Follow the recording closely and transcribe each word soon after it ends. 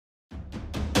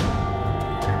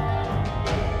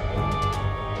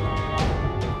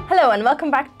Hello and welcome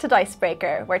back to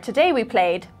Dicebreaker, where today we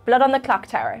played Blood on the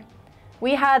Clocktower.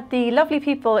 We had the lovely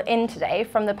people in today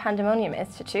from the Pandemonium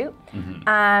Institute,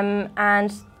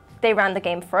 and they ran the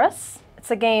game for us.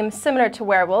 It's a game similar to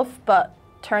Werewolf, but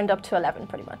turned up to 11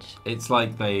 pretty much. It's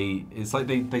like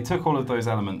they took all of those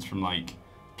elements from like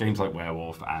games like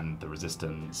Werewolf and The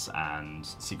Resistance and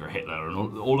Secret Hitler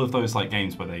and all of those like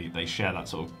games where they share that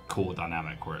sort of core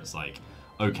dynamic where it's like,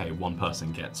 okay, one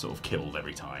person gets sort of killed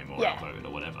every time or outvoted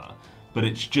or whatever, but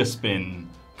it's just been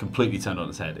completely turned on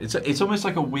its head. It's almost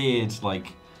like a weird like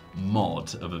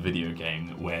mod of a video game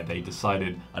where they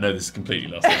decided, I know this is completely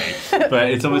lost on me, but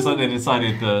it's almost like they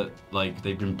decided that like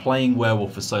they've been playing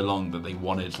Werewolf for so long that they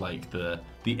wanted like the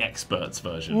experts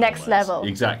version. Next level.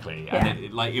 Exactly. Yeah. And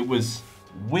it was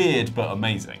weird but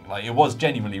amazing. Like it was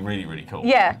genuinely really, really cool.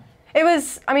 Yeah. It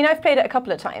was, I mean, I've played it a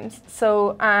couple of times,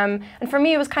 so, and for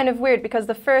me it was kind of weird because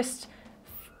the first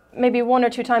maybe 1 or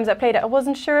 2 times I played it, I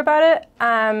wasn't sure about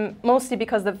it, mostly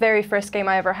because the very first game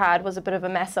I ever had was a bit of a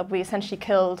mess up. We essentially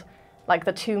killed like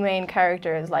the 2 main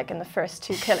characters like in the first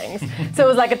 2 killings. So it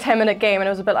was like a 10-minute game and it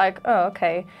was a bit like, oh,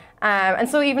 okay. And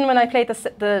so even when I played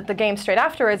the game straight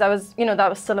afterwards, I was, you know, that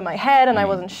was still in my head and I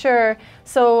wasn't sure.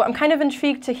 So I'm kind of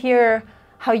intrigued to hear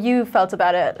how you felt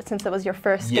about it since it was your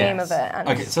first game of it. And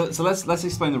okay, so let's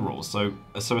explain the rules. So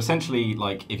essentially,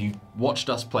 like if you've watched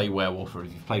us play Werewolf or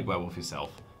if you've played Werewolf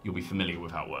yourself, you'll be familiar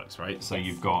with how it works, right? So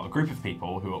you've got a group of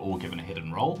people who are all given a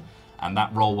hidden role, and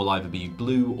that role will either be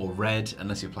blue or red,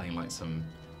 unless you're playing like some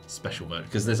special version,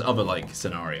 because there's other like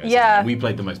scenarios. Yeah. We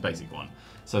played the most basic one.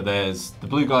 So there's the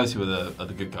blue guys who are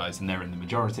the good guys, and they're in the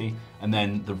majority, and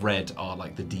then the red are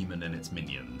like the demon and its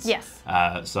minions. Yes.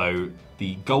 So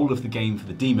the goal of the game for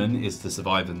the demon is to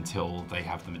survive until they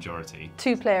have the majority.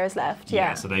 2 players left,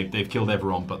 yeah. So they've killed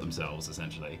everyone but themselves,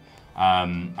 essentially.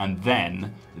 And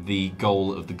then the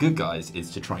goal of the good guys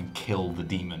is to try and kill the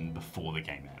demon before the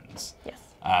game ends. Yes.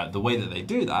 The way that they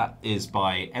do that is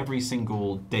by every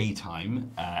single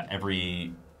daytime,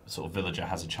 every sort of villager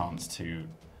has a chance to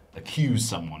accuse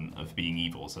someone of being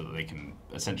evil so that they can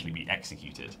essentially be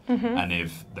executed. And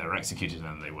if they're executed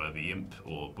and they were the imp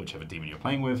or whichever demon you're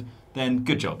playing with, then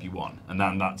good job, you won. And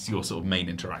then that's your sort of main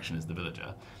interaction as the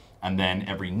villager. And then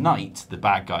every night, the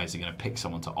bad guys are going to pick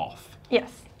someone to off.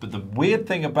 Yes. But the weird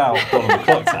thing about Blood on the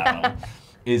Clocktower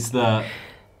is that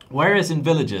whereas in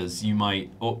villagers you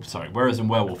might, whereas in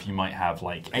Werewolf you might have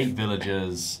like 8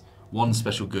 villagers, 1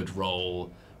 special good role,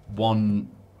 1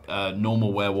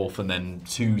 normal werewolf, and then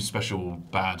 2 special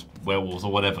bad werewolves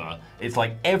or whatever. It's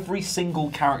like every single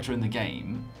character in the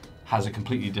game has a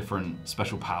completely different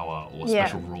special power or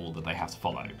special rule that they have to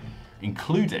follow,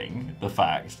 including the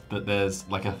fact that there's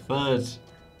like a 3rd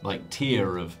like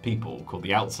tier of people called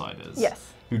the outsiders,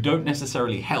 who don't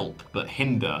necessarily help but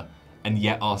hinder and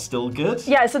yet are still good.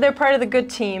 Yeah, so they're part of the good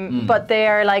team, but they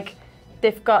are like,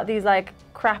 they've got these like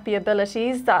crappy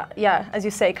abilities that, as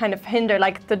you say, kind of hinder,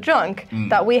 like the drunk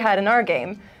that we had in our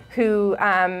game, who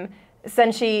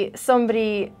essentially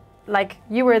somebody, like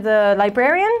you were the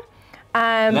librarian.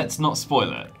 Let's not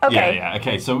spoil it. Okay.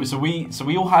 Okay. So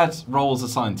we all had roles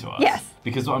assigned to us. Yes.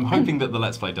 Because I'm hoping that the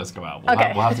Let's Play does go out. We'll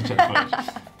have to check the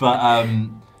footage.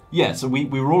 But so we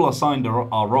were all assigned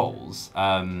our roles.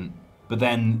 But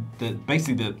then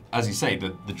basically, as you say,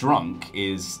 the drunk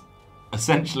is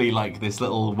essentially like this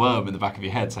little worm in the back of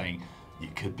your head saying, you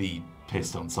could be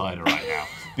pissed on cider right now.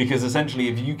 Because essentially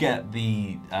if you get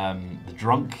the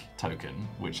drunk token,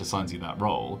 which assigns you that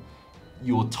role,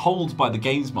 you're told by the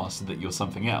games master that you're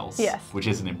something else, which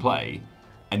isn't in play,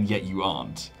 and yet you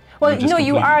aren't. Well, no,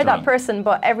 you are that person,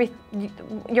 but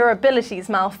your abilities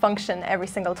malfunction every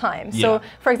single time. So,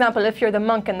 for example, if you're the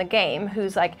monk in the game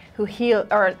who's like who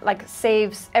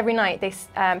saves every night, they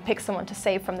pick someone to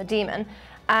save from the demon.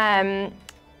 And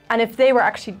if they were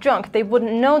actually drunk, they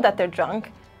wouldn't know that they're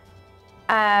drunk.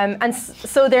 And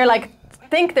so they're like,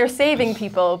 think they're saving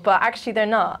people, but actually they're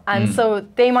not. And so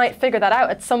they might figure that out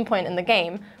at some point in the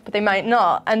game, but they might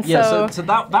not. And so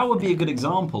that would be a good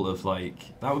example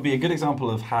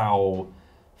of how,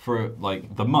 for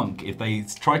like the monk, if they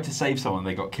tried to save someone and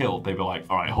they got killed, they'd be like,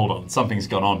 all right, hold on, something's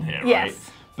gone on here, right?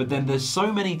 But then there's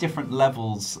so many different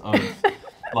levels of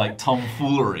like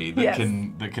tomfoolery that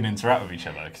can interact with each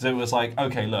other. Because it was like,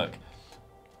 okay, look,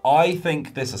 I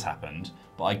think this has happened,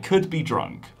 but I could be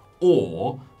drunk,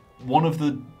 or one of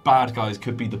the bad guys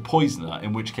could be the poisoner,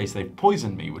 in which case they've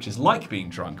poisoned me, which is like being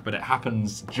drunk, but it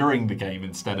happens during the game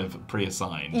instead of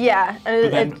pre-assigned. Yeah,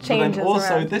 and it changes. But then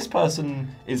also around. This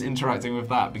person is interacting with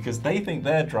that because they think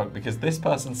they're drunk because this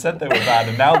person said they were bad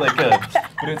and now they're good.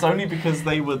 But it's only because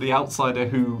they were the outsider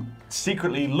who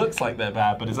secretly looks like they're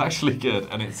bad but is actually good,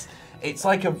 and it's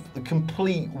like a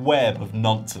complete web of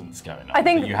nonsense going on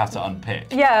that you have to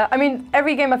unpick. Yeah, I mean,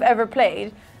 every game I've ever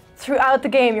played, throughout the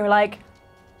game, you're like,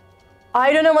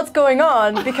 I don't know what's going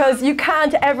on, because you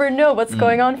can't ever know what's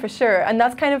going on for sure. And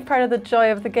that's kind of part of the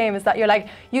joy of the game, is that you're like,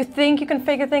 you think you can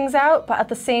figure things out, but at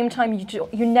the same time,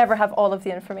 you never have all of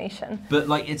the information. But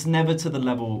like, it's never to the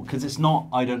level, because it's not,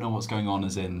 I don't know what's going on,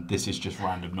 as in, this is just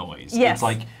random noise. Yes. It's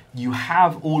like, you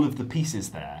have all of the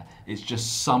pieces there, it's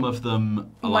just some of them,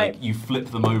 are like, you flip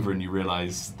them over and you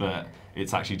realise that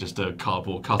it's actually just a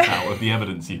cardboard cutout of the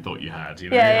evidence you thought you had, you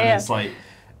know? And it's like,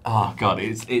 oh god,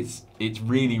 it's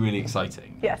really, really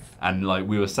exciting. Yes. And like,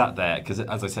 we were sat there, because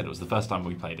as I said, it was the first time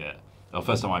we played it, or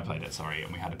first time I played it, sorry,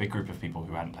 and we had a big group of people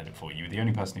who hadn't played it before. You were the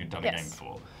only person who'd done a game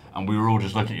before, and we were all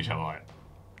just looking at each other like,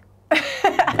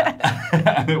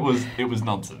 and it was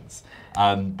nonsense.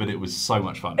 But it was so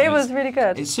much fun. It was really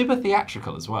good. It's super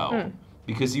theatrical as well,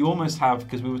 because you almost have,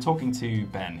 because we were talking to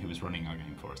Ben, who was running our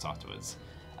game for us afterwards,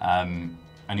 and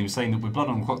he was saying that with Blood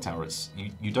on the Clocktower, it's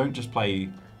you don't just play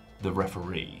the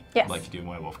referee like you do in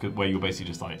Werewolf, where you're basically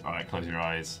just like, all right, close your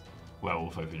eyes,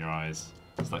 werewolf, open your eyes,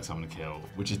 select someone to kill,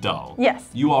 which is dull. Yes.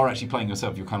 You are actually playing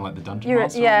yourself. You're kind of like the dungeon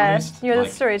master. You're like,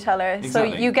 the storyteller.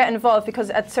 Exactly. So you get involved because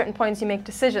at certain points you make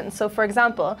decisions. So for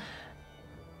example,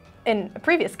 in a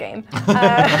previous game,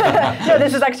 no,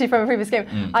 this is actually from a previous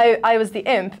game. I was the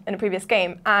imp in a previous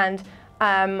game, and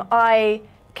I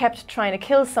kept trying to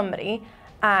kill somebody.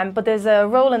 But there's a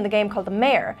role in the game called the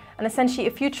mayor, and essentially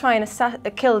if you try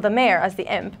and kill the mayor as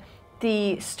the imp,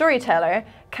 the storyteller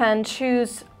can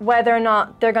choose whether or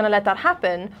not they're going to let that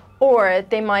happen, or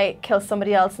they might kill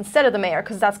somebody else instead of the mayor,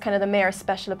 because that's kind of the mayor's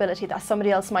special ability, that somebody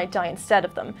else might die instead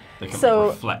of them. They can like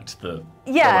reflect the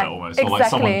threat almost, or like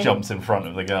someone jumps in front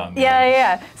of the gun.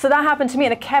 Yeah. So that happened to me,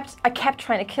 and I kept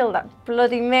trying to kill that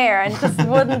bloody mayor and just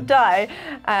wouldn't die.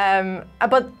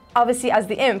 But obviously as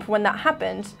the imp, when that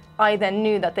happened, I then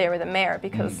knew that they were the mayor,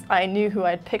 because I knew who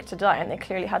I'd picked to die, and they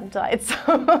clearly hadn't died.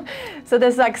 So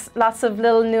there's like lots of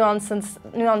little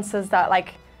nuances that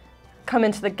like come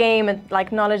into the game, and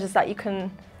like knowledges that you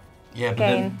can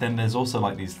gain. Then there's also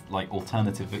like these like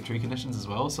alternative victory conditions as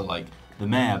well. So like the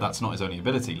mayor, that's not his only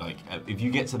ability. Like if you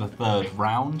get to the third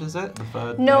round, is it the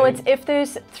third? No, it's if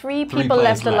there's three people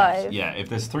left alive. Yeah, if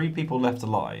there's 3 people left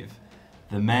alive,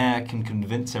 the mayor can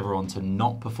convince everyone to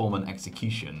not perform an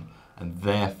execution, and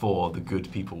therefore the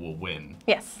good people will win.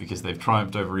 Yes. Because they've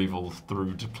triumphed over evil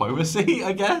through diplomacy,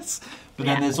 I guess. But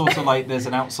then there's also like, there's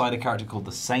an outsider character called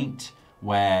the Saint,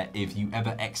 where if you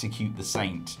ever execute the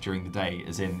Saint during the day,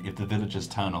 as in if the villagers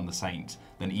turn on the Saint,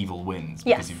 then evil wins,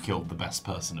 because you've killed the best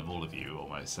person of all of you,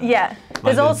 almost. And like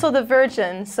there's also the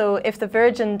Virgin, so if the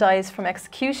Virgin dies from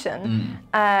execution,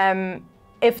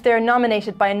 if they're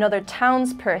nominated by another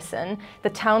townsperson, the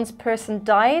townsperson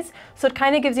dies. So it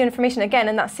kind of gives you information. Again,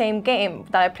 in that same game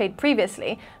that I played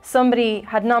previously, somebody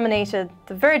had nominated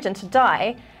the Virgin to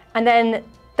die, and then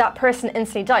that person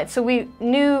instantly died. So we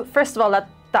knew, first of all, that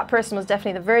that person was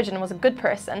definitely the Virgin and was a good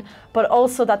person, but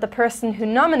also that the person who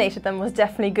nominated them was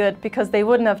definitely good, because they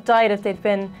wouldn't have died if they'd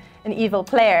been an evil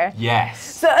player.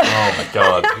 Yes. So oh my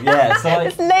god. Yeah. So like,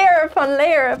 it's layer upon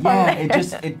layer upon layer.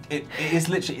 It is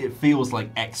literally, it feels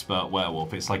like expert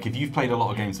Werewolf. It's like if you've played a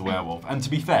lot of games of Werewolf, and to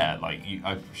be fair, like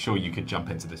I'm sure you could jump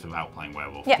into this without playing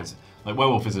Werewolf, because like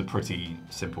Werewolf is a pretty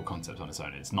simple concept on its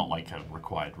own. It's not like a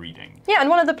required reading. Yeah, and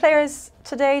one of the players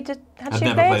today had she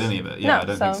never played? Played any of it. Yeah, no, I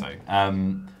don't think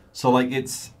so. So like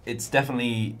it's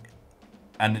definitely,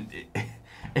 and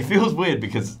it feels weird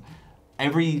because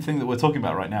everything that we're talking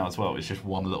about right now as well is just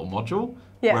one little module.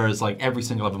 Yeah. Whereas like every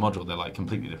single other module, they're like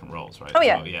completely different roles, right? Oh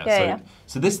yeah. Well, Yeah.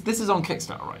 So this is on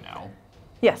Kickstarter right now.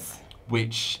 Yes.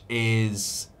 Which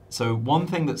is, so one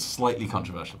thing that's slightly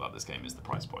controversial about this game is the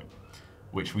price point,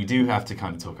 which we do have to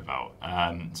kind of talk about.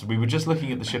 So we were just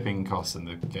looking at the shipping costs and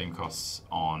the game costs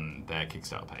on their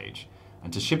Kickstarter page,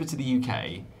 and to ship it to the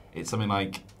UK, it's something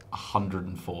like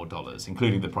 $104,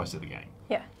 including the price of the game.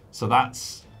 Yeah. So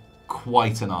that's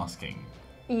quite an asking.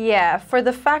 Yeah, for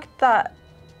the fact that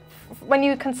when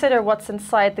you consider what's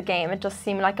inside the game, it does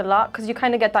seem like a lot, because you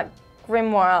kind of get that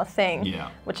grimoire thing,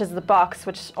 which is the box,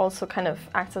 which also kind of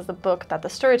acts as the book that the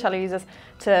storyteller uses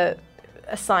to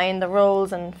assign the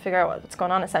roles and figure out what's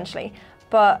going on, essentially.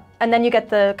 And then you get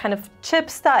the kind of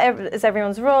chips that is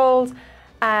everyone's roles,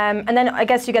 and then I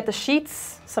guess you get the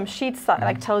sheets, some sheets that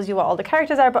like tells you what all the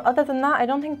characters are, but other than that, I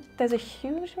don't think there's a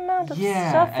huge amount of stuff.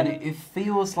 Yeah, and it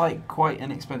feels like quite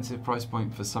an expensive price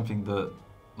point for something that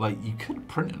like you could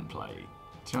print and play.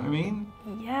 Do you know what I mean?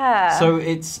 Yeah. So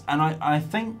it's, and I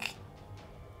think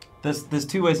there's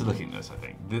two ways of looking at this, I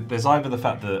think. There's either the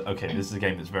fact that, okay, this is a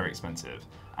game that's very expensive,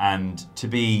 and to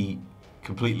be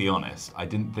completely honest, I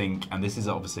didn't think, and this is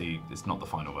obviously, it's not the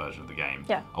final version of the game.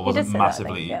 Yeah, I wasn't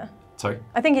massively. That, I think, yeah. Sorry?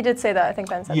 I think he did say that. I think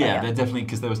Ben said that. Yeah, they're definitely,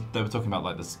 because they were talking about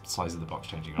like the size of the box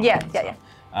changing. Yeah.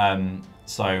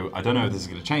 So I don't know if this is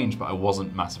going to change, but I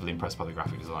wasn't massively impressed by the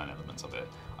graphic design elements of it.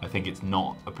 I think it's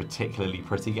not a particularly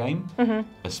pretty game,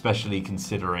 especially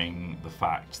considering the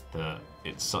fact that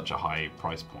it's such a high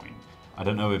price point. I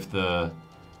don't know if the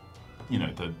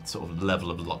sort of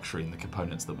level of luxury and the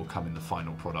components that will come in the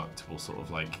final product will sort of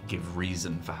like give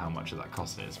reason for how much of that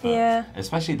cost is. But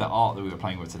especially the art that we were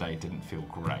playing with today didn't feel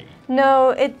great.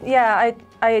 No,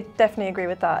 I definitely agree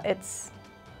with that. It's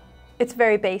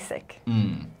very basic.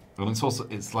 Well,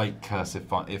 it's like cursive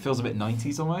font. It feels a bit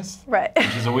 90s almost. Right.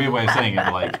 Which is a weird way of saying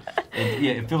it. Like,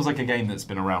 it feels like a game that's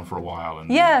been around for a while and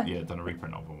done a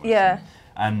reprint of almost. Yeah.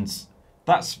 And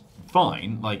that's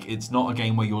fine. Like, it's not a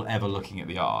game where you're ever looking at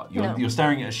the art. You're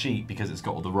staring at a sheet because it's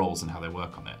got all the roles and how they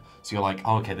work on it. So you're like,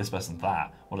 oh, okay, this person's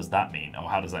that. What does that mean? Oh,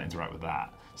 how does that interact with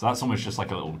that? So that's almost just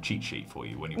like a little cheat sheet for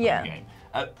you when you play the game.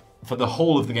 For the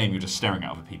whole of the game, you're just staring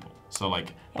at other people. So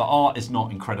like, the art is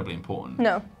not incredibly important.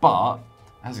 No. But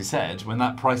as we said, when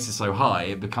that price is so high,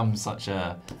 it becomes such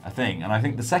a thing. And I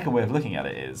think the second way of looking at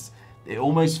it is, it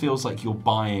almost feels like you're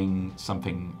buying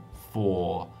something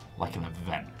for like an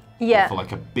event. Yeah. Or for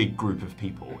like a big group of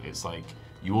people. It's like,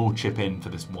 you all chip in for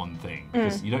this one thing.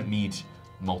 Because you don't need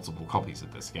multiple copies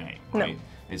of this game, right? No.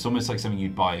 It's almost like something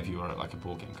you'd buy if you were at like a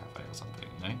board game cafe or something,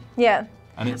 you know? Yeah.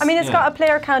 And it's got a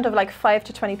player count of like 5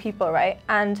 to 20 people, right?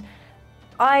 And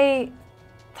I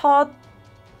thought,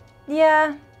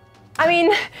 I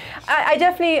mean, I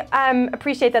definitely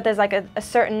appreciate that there's like a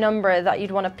certain number that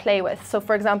you'd want to play with. So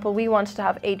for example, we wanted to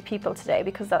have 8 people today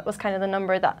because that was kind of the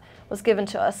number that was given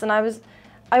to us. And I was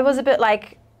a bit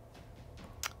like,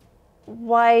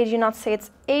 why do you not say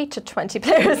it's 8 to 20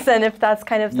 players then if that's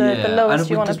kind of the lowest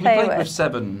you want to play with? We played with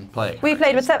 7 players. We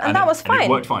played with 7 and that was fine. And it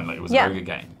worked fine, like, it was a very good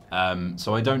game.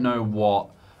 So I don't know what,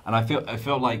 and I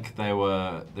feel like they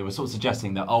were sort of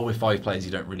suggesting that, oh, with 5 players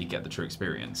you don't really get the true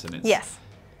experience, and it's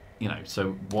you know,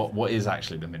 so what is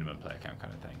actually the minimum player count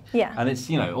kind of thing? Yeah. And it's,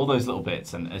 you know, all those little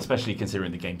bits, and especially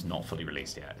considering the game's not fully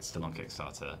released yet, it's still on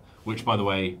Kickstarter, which, by the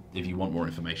way, if you want more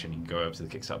information, you can go over to the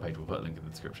Kickstarter page, we'll put a link in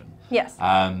the description. Yes.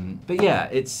 But yeah,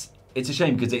 it's a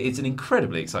shame because it's an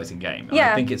incredibly exciting game. And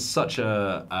I think it's such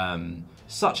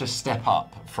a step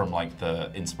up from like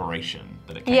the inspiration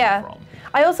that it came from.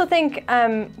 I also think,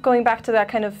 going back to that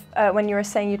kind of, when you were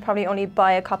saying you'd probably only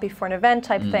buy a copy for an event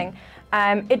type thing,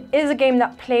 it is a game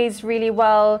that plays really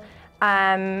well,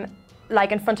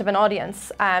 like in front of an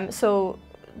audience. So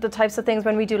the types of things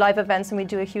when we do live events and we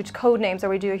do a huge Codenames or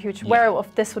we do a huge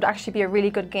Werewolf, this would actually be a really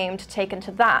good game to take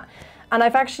into that. And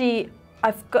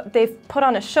they've put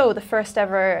on a show, the first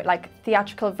ever like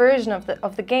theatrical version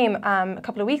of the game a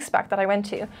couple of weeks back that I went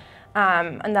to,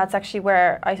 and that's actually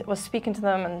where I was speaking to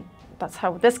them, and that's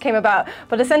how this came about.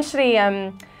 But essentially,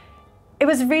 it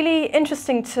was really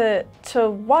interesting to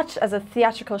watch as a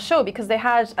theatrical show because they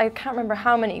had, I can't remember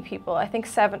how many people, I think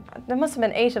 7, there must have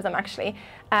been 8 of them actually,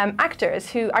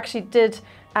 actors who actually did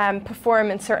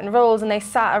perform in certain roles, and they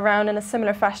sat around in a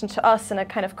similar fashion to us in a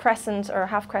kind of crescent or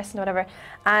half crescent or whatever.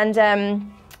 And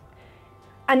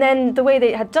then the way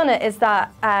they had done it is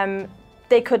that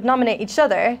they could nominate each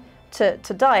other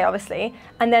to die, obviously,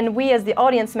 and then we as the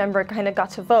audience member kind of got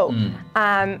to vote.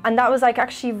 And that was like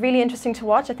actually really interesting to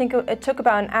watch. I think it took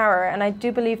about an hour, and I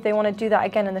do believe they want to do that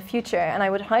again in the future, and I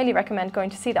would highly recommend going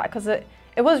to see that because it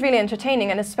was really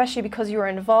entertaining, and especially because you were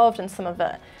involved in some of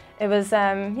it. It was, it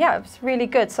was really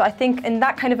good. So I think in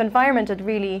that kind of environment, it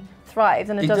really thrives,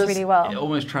 and it does really well. It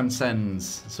almost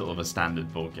transcends sort of a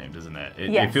standard board game, doesn't it?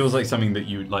 It feels like something that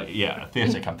you, like, a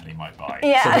theatre company might buy,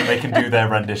 so that they can do their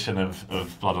rendition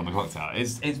of Blood on the Clocktower.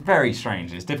 It's very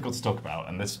strange. It's difficult to talk about,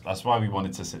 and that's why we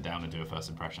wanted to sit down and do a first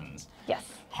impressions. Yes.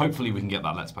 Hopefully we can get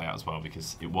that Let's Play out as well,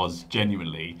 because it was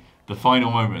genuinely, the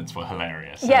final moments were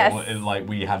hilarious. Yes. Like,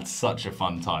 we had such a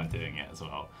fun time doing it as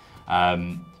well.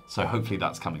 So hopefully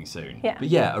that's coming soon. Yeah. But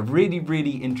yeah, a really,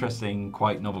 really interesting,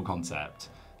 quite novel concept,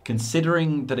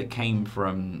 considering that it came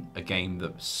from a game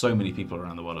that so many people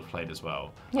around the world have played as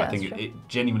well. Yeah, I think it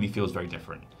genuinely feels very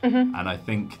different. And I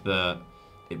think that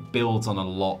it builds on a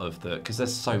lot of because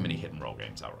there's so many hidden role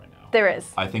games out right now. There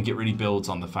is. I think it really builds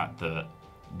on the fact that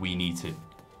we need to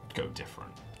go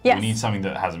different. Yes. We need something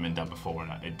that hasn't been done before,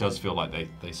 and it does feel like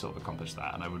they sort of accomplished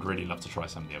that, and I would really love to try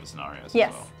some of the other scenarios as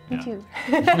well. Yes,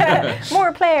 me too.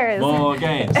 More players. More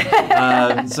games.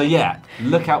 So yeah,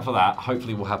 look out for that.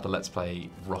 Hopefully we'll have the Let's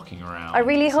Play rocking around. I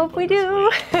really hope we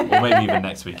do. Or maybe even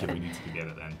next week if we need to be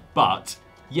together then. But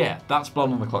yeah, that's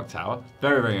Blood on the Clocktower.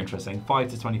 Very, very interesting. 5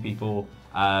 to 20 people.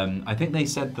 I think they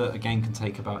said that a game can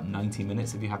take about 90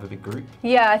 minutes if you have a big group.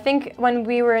 Yeah, I think when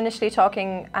we were initially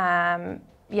talking,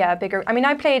 yeah, bigger. I mean,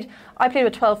 I played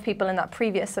with 12 people in that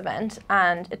previous event,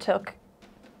 and it took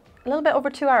a little bit over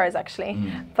 2 hours actually.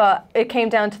 But it came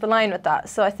down to the line with that.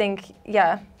 So I think,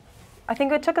 yeah, I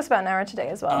think it took us about an hour today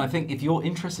as well. And I think if you're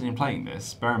interested in playing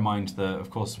this, bear in mind that, of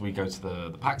course, we go to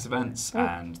the PAX events,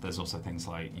 and there's also things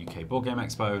like UK Board Game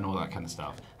Expo and all that kind of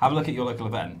stuff. Have a look at your local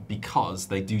event, because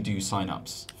they do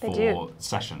sign-ups for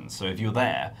sessions. So if you're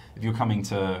there, if you're coming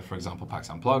to, for example, PAX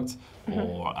Unplugged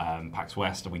or PAX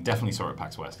West, and we definitely saw it at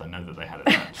PAX West, I know that they had it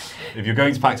there. If you're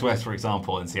going to PAX West, for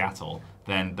example, in Seattle,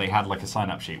 then they had like a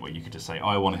sign-up sheet where you could just say, oh,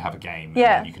 I want to have a game, and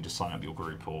then you can just sign up your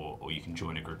group, or you can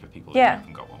join a group of people that you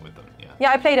haven't got one with them.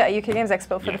 Yeah, I played it at UK Games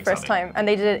Expo for the first time, and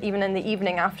they did it even in the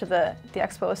evening after the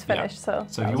expo was finished. So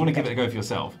if you want to give it a go for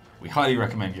yourself, we highly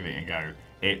recommend giving it a go.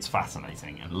 It's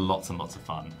fascinating and lots of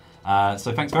fun.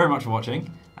 So thanks very much for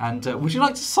watching, and would you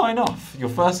like to sign off? Your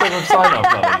first ever sign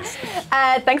off, please.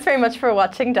 Thanks very much for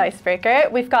watching Dicebreaker.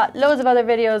 We've got loads of other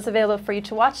videos available for you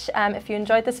to watch if you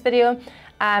enjoyed this video.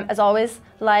 As always,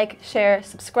 like, share,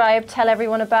 subscribe, tell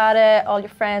everyone about it, all your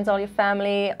friends, all your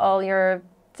family, all your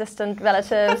distant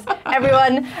relatives,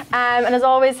 everyone. And as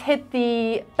always, hit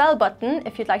the bell button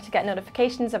if you'd like to get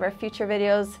notifications of our future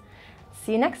videos.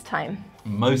 See you next time.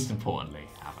 Most importantly,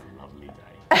 have a lovely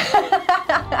day.